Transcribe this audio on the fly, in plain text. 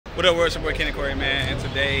What up, world? It's your boy Kenny Corey, man, and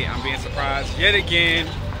today I'm being surprised yet again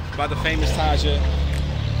by the famous Taja.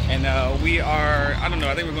 And we are, I don't know,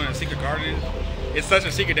 I think we're going to Secret Garden. It's such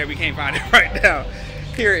a secret that we can't find it right now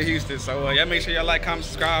here in Houston. So y'all make sure y'all like, comment,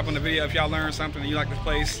 subscribe on the video if y'all learned something and you like this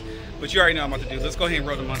place. But you already know what I'm about to do. Let's go ahead and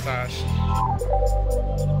roll the montage.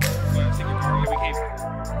 Secret Garden, we can't.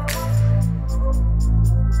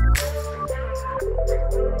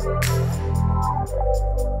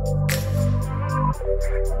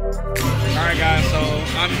 Alright guys, so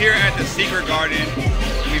I'm here at the Secret Garden.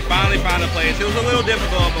 We finally found a place. It was a little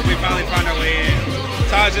difficult, but we finally found our way in.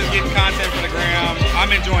 Taja's getting content for the gram.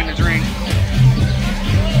 I'm enjoying the drink.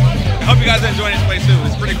 I hope you guys are enjoying this place too.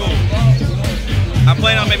 It's pretty cool. I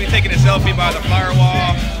plan on maybe taking a selfie by the flower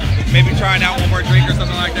wall, maybe trying out one more drink or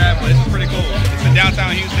something like that, but this is pretty cool. It's in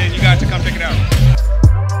downtown Houston. You guys should come check it out.